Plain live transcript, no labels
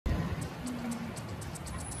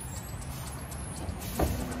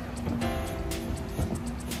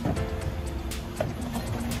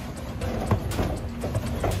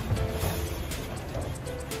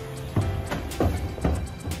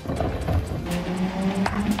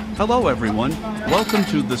Hello everyone, welcome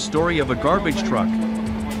to the story of a garbage truck.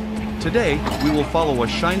 Today, we will follow a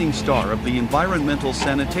shining star of the environmental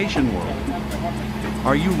sanitation world.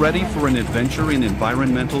 Are you ready for an adventure in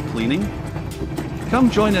environmental cleaning?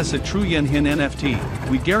 Come join us at Truyen Hinh NFT,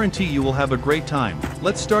 we guarantee you will have a great time.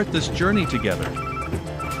 Let's start this journey together.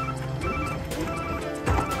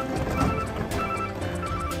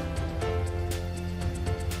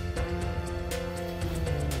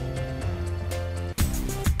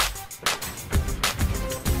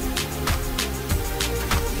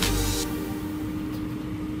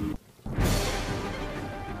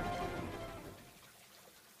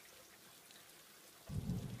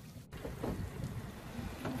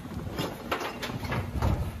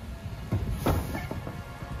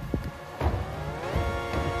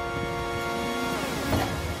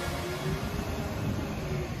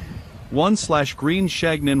 Green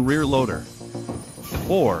Chagnon rear loader,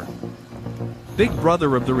 or big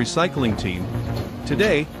brother of the recycling team.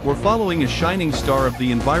 Today, we're following a shining star of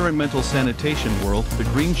the environmental sanitation world, the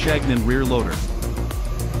green Chagnon rear loader,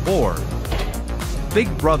 or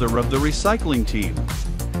big brother of the recycling team.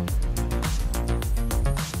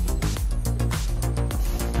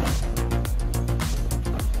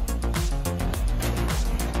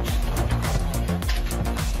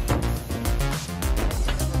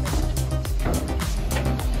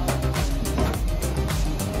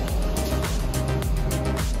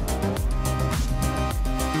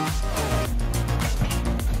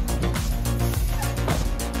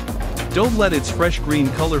 Don't let its fresh green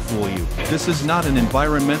color fool you. This is not an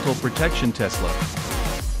environmental protection Tesla.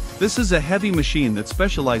 This is a heavy machine that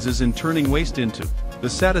specializes in turning waste into the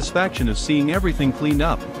satisfaction of seeing everything cleaned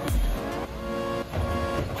up.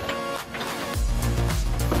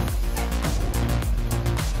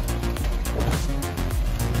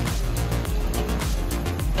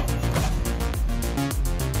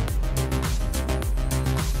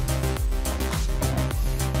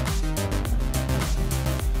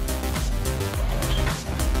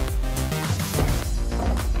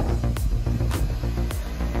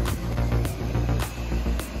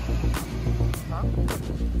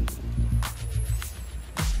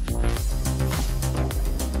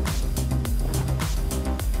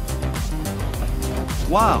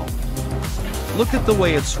 Wow! Look at the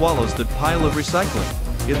way it swallows that pile of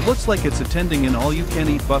recycling. It looks like it's attending an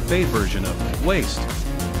all-you-can-eat buffet version of waste.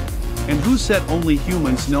 And who said only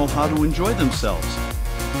humans know how to enjoy themselves?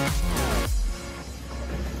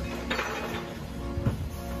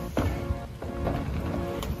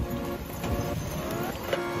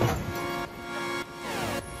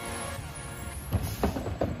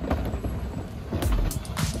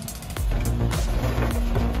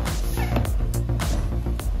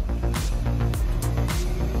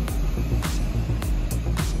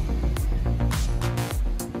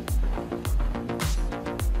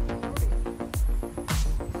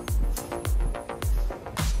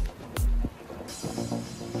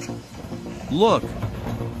 Look!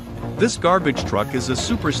 This garbage truck is a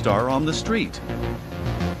superstar on the street.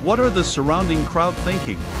 What are the surrounding crowd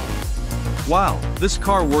thinking? Wow, this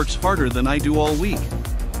car works harder than I do all week.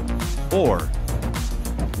 Or,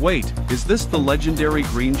 wait, is this the legendary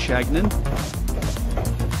green Chagnon?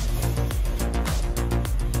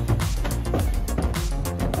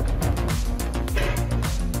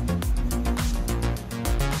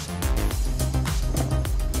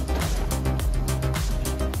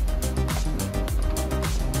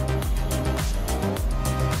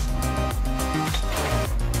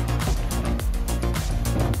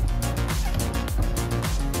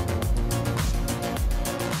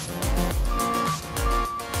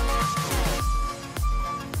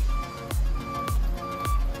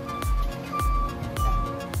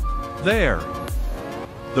 There!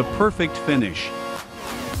 The perfect finish.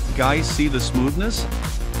 Guys, see the smoothness?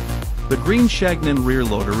 The green Chagnon rear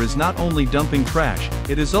loader is not only dumping trash,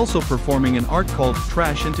 it is also performing an art called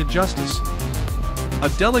trash into justice. A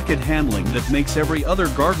delicate handling that makes every other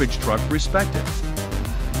garbage truck respect it.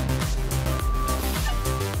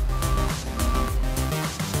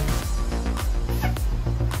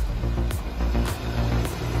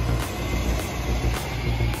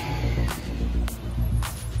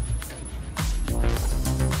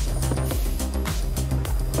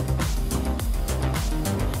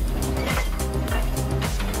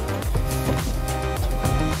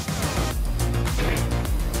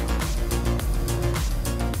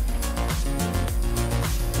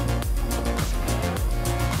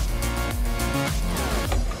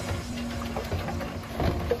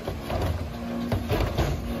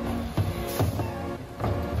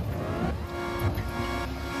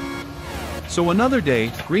 So another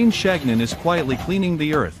day, green Chagnon is quietly cleaning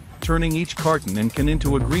the earth, turning each carton and can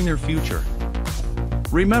into a greener future.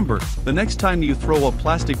 Remember, the next time you throw a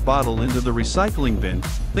plastic bottle into the recycling bin,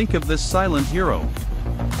 think of this silent hero.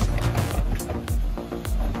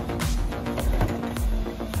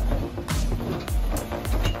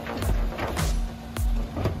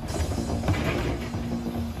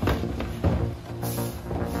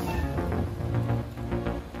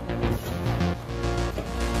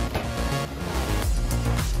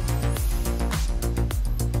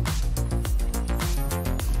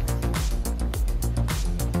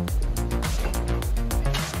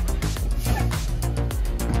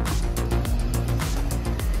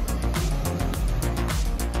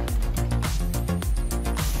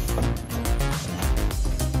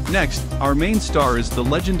 Next, our main star is the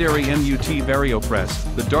legendary MUT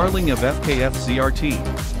VarioPress, the darling of FKF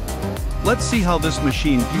ZRT. Let's see how this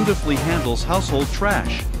machine beautifully handles household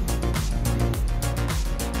trash.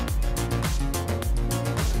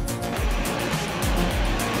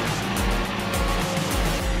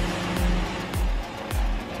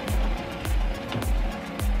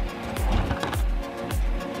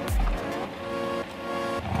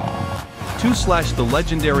 The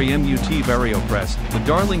legendary MUT VarioPress, the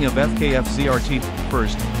darling of FKF ZRT.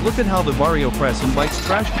 First, look at how the VarioPress invites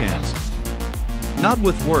trash cans. Not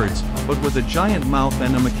with words, but with a giant mouth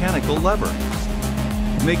and a mechanical lever.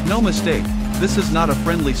 Make no mistake, this is not a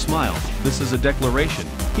friendly smile, this is a declaration.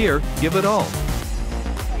 Here, give it all.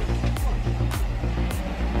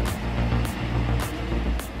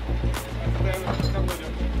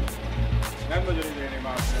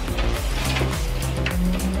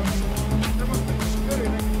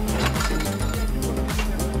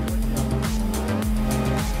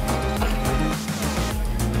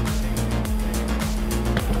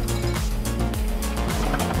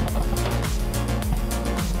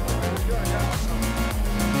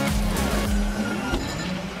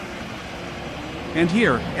 And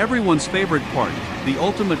here, everyone's favorite part, the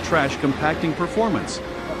ultimate trash compacting performance.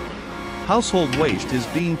 Household waste is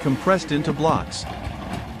being compressed into blocks,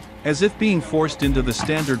 as if being forced into the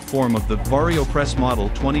standard form of the VarioPress Model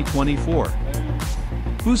 2024.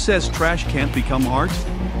 Who says trash can't become art?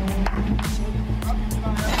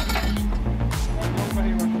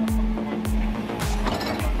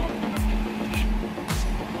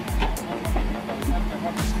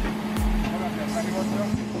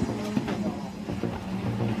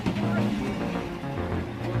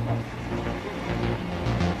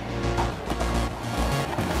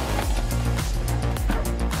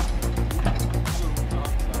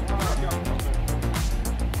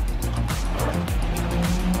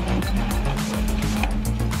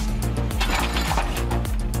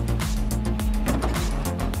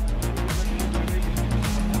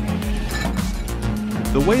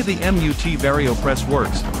 The way the MUT VarioPress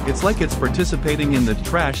works, it's like it's participating in the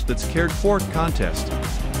Trash That's Cared For contest.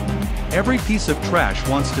 Every piece of trash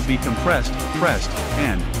wants to be compressed, pressed,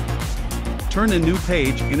 and turn a new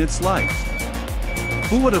page in its life.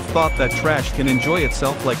 Who would have thought that trash can enjoy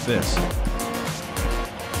itself like this?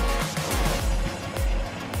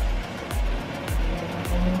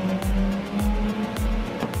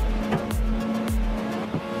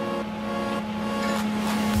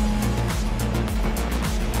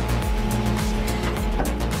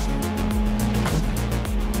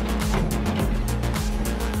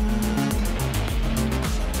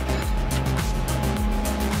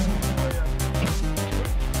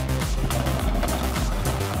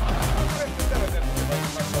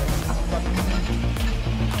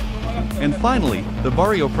 And finally, the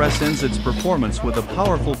VarioPress ends its performance with a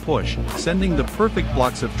powerful push, sending the perfect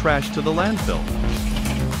blocks of trash to the landfill.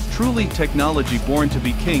 Truly technology born to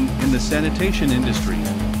be king in the sanitation industry.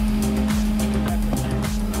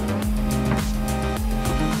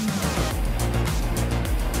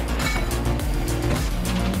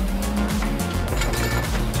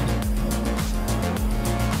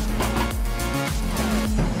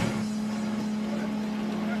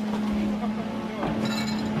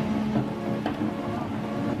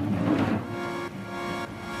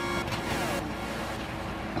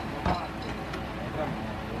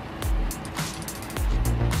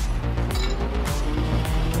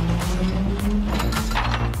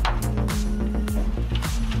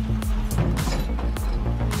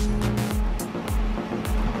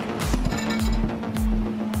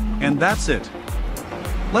 And that's it.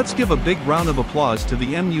 Let's give a big round of applause to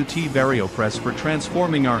the MUT VarioPress for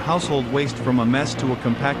transforming our household waste from a mess to a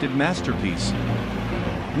compacted masterpiece.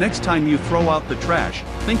 Next time you throw out the trash,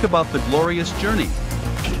 think about the glorious journey.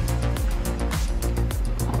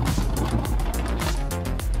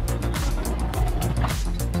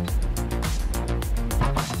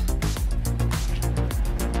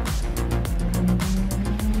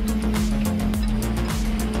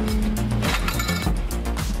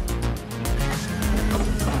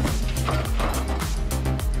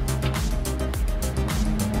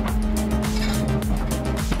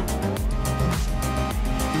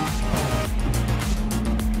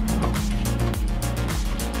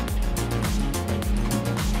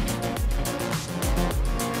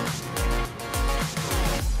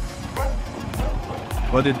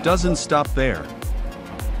 But it doesn't stop there.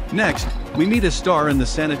 Next, we meet a star in the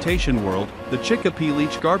sanitation world, the Chicopee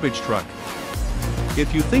Leach garbage truck.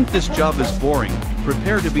 If you think this job is boring,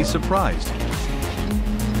 prepare to be surprised.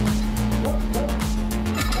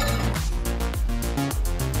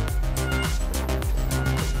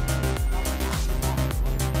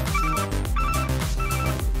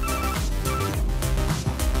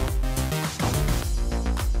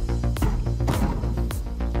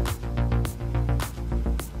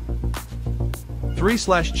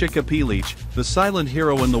 Chicopee Leach, the silent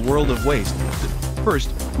hero in the world of waste.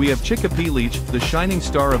 First, we have Chicopee Leach, the shining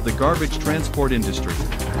star of the garbage transport industry.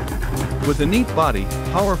 With a neat body,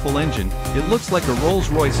 powerful engine, it looks like a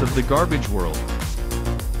Rolls-Royce of the garbage world.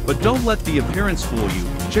 But don't let the appearance fool you,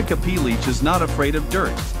 Chicopee Leach is not afraid of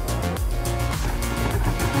dirt.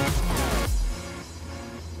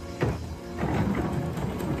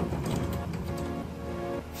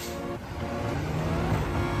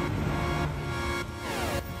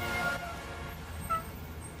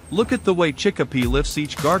 Look at the way Chicopee lifts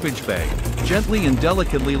each garbage bag, gently and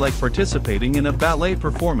delicately, like participating in a ballet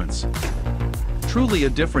performance. Truly a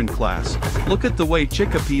different class. Look at the way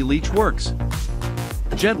Chicopee Leach works.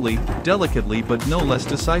 Gently, delicately, but no less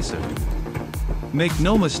decisive. Make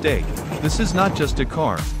no mistake, this is not just a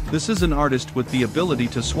car, this is an artist with the ability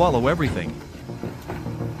to swallow everything.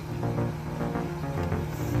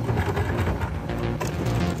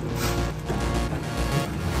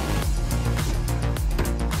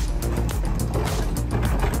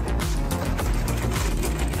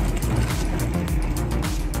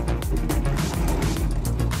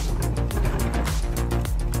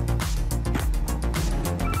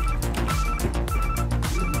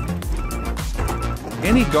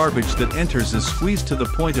 Any garbage that enters is squeezed to the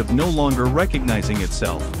point of no longer recognizing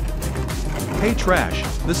itself. Hey trash,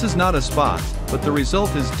 this is not a spot, but the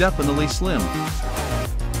result is definitely slim.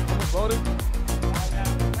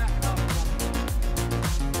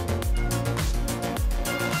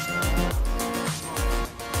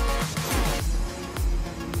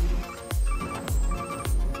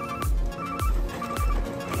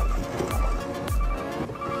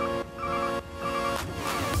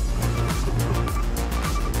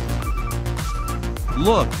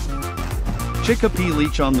 Look! Chicopee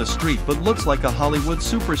Leach on the street, but looks like a Hollywood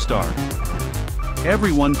superstar.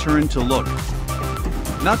 Everyone turned to look.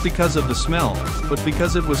 Not because of the smell, but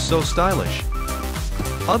because it was so stylish.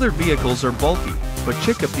 Other vehicles are bulky, but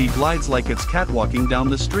Chicopee glides like it's catwalking down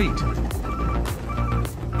the street.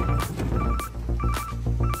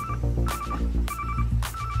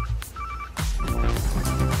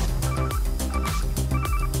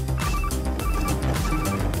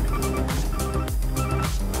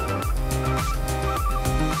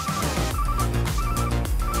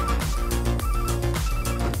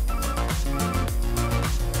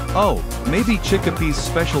 Oh, maybe Chicopee's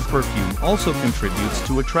special perfume also contributes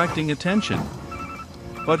to attracting attention.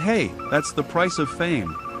 But hey, that's the price of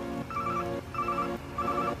fame.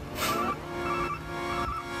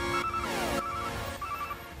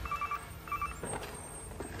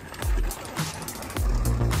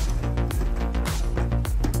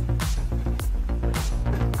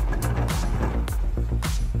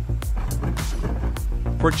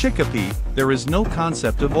 For Chicopee, there is no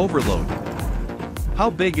concept of overload. How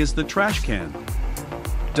big is the trash can?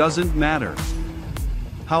 Doesn't matter.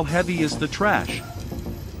 How heavy is the trash?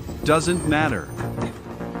 Doesn't matter.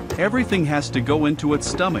 Everything has to go into its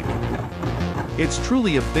stomach. It's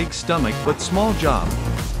truly a big stomach but small job.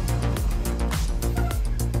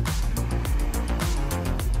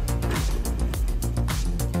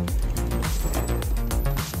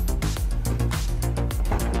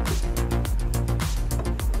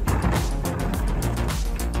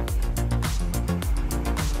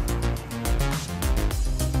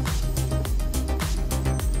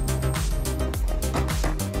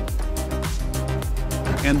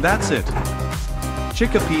 And that's it.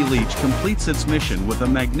 Chicopee Leach completes its mission with a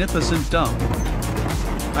magnificent dump.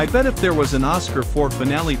 I bet if there was an Oscar for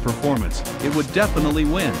finale performance, it would definitely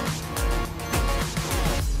win.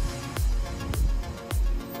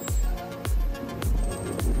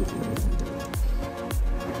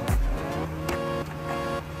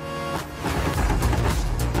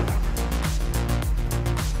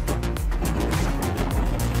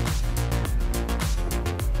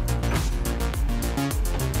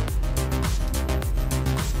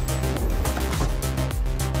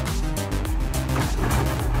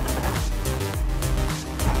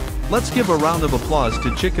 Let's give a round of applause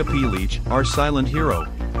to Chicopee Leach, our silent hero.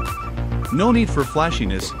 No need for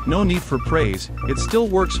flashiness, no need for praise, it still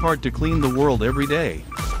works hard to clean the world every day.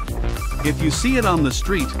 If you see it on the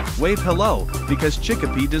street, wave hello, because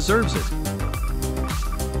Chicopee deserves it.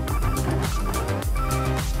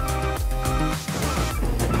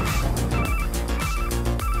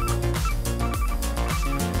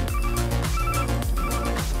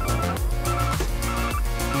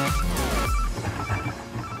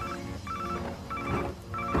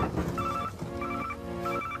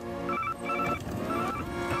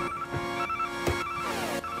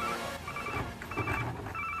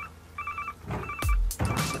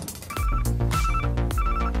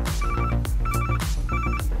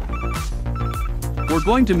 We're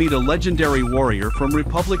going to meet a legendary warrior from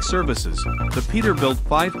Republic Services, the Peterbilt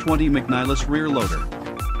 520 McNilis rear loader.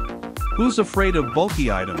 Who's afraid of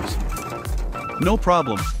bulky items? No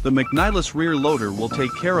problem, the McNilis rear loader will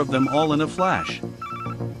take care of them all in a flash.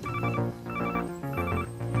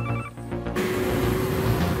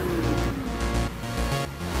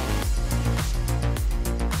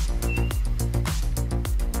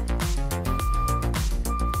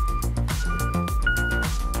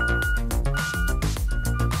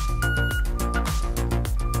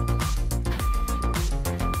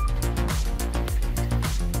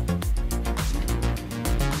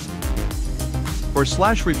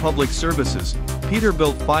 For Republic Services,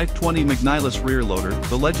 Peterbilt 520 McNilis rear loader,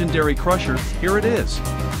 the legendary crusher, here it is.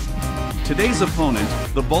 Today's opponent,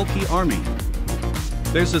 the bulky army.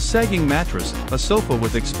 There's a sagging mattress, a sofa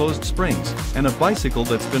with exposed springs, and a bicycle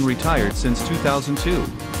that's been retired since 2002.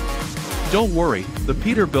 Don't worry, the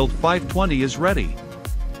Peterbilt 520 is ready.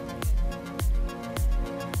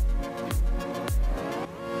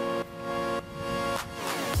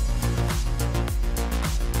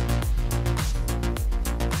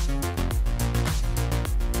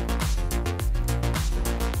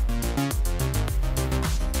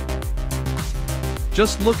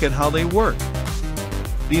 Just look at how they work.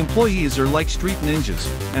 The employees are like street ninjas,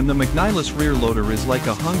 and the McNilis rear loader is like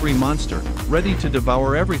a hungry monster, ready to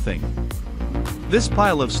devour everything. This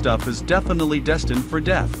pile of stuff is definitely destined for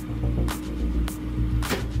death.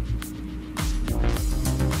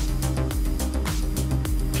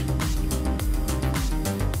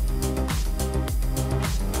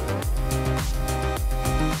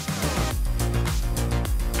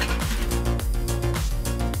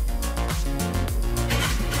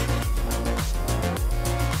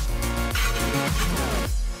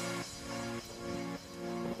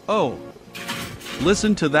 Oh!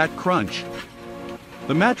 Listen to that crunch.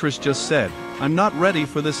 The mattress just said, "I'm not ready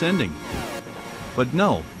for this ending." But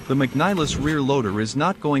no, the McNilis rear loader is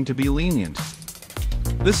not going to be lenient.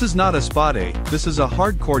 This is not a spa day, this is a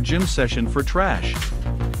hardcore gym session for trash.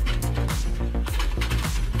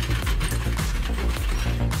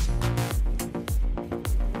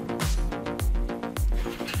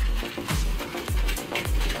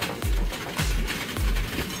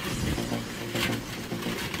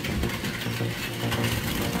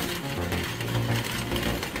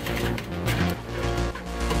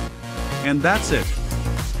 And that's it.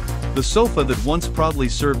 The sofa that once proudly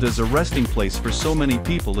served as a resting place for so many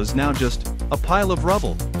people is now just a pile of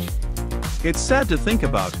rubble. It's sad to think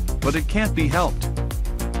about, but it can't be helped.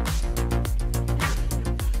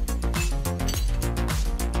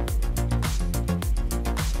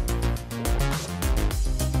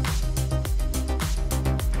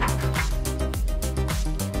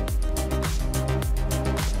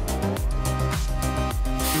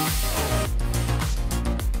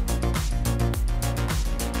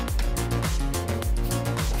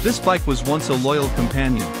 This bike was once a loyal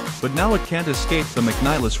companion, but now it can't escape the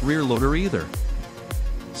McNilis rear loader either.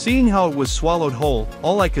 Seeing how it was swallowed whole,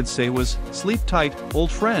 all I could say was, "Sleep tight,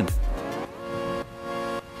 old friend."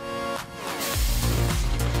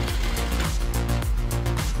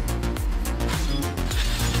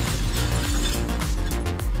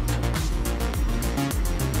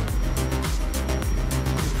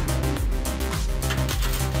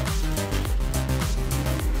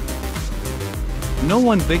 No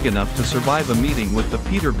one big enough to survive a meeting with the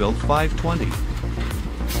Peterbilt 520.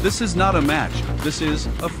 This is not a match, this is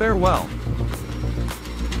a farewell.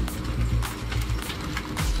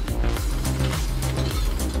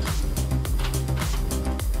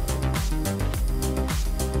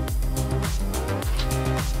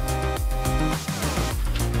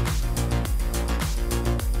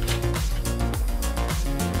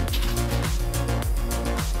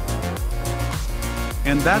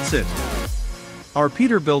 And that's it. Our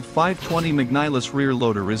Peterbilt 520 McNilis rear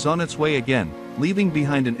loader is on its way again, leaving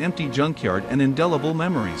behind an empty junkyard and indelible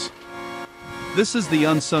memories. This is the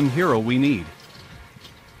unsung hero we need.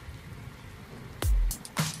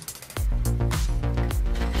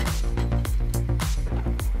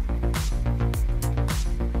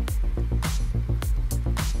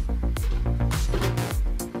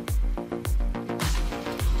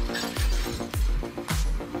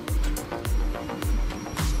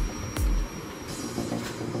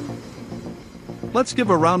 Let's give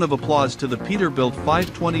a round of applause to the Peterbilt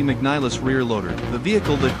 520 McNilis rear loader, the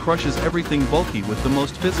vehicle that crushes everything bulky with the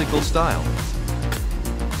most physical style.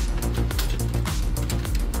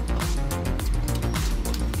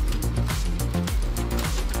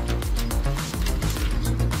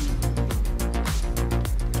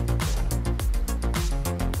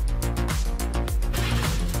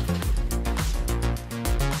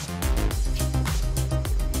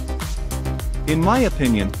 In my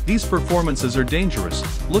opinion, these performances are dangerous.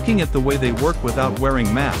 Looking at the way they work without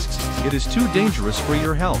wearing masks, it is too dangerous for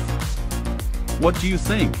your health. What do you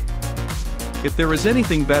think? If there is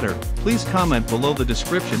anything better, please comment below the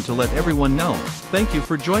description to let everyone know. Thank you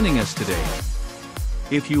for joining us today.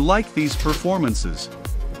 If you like these performances,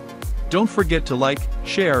 don't forget to like,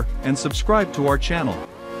 share, and subscribe to our channel.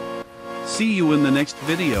 See you in the next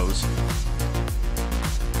videos.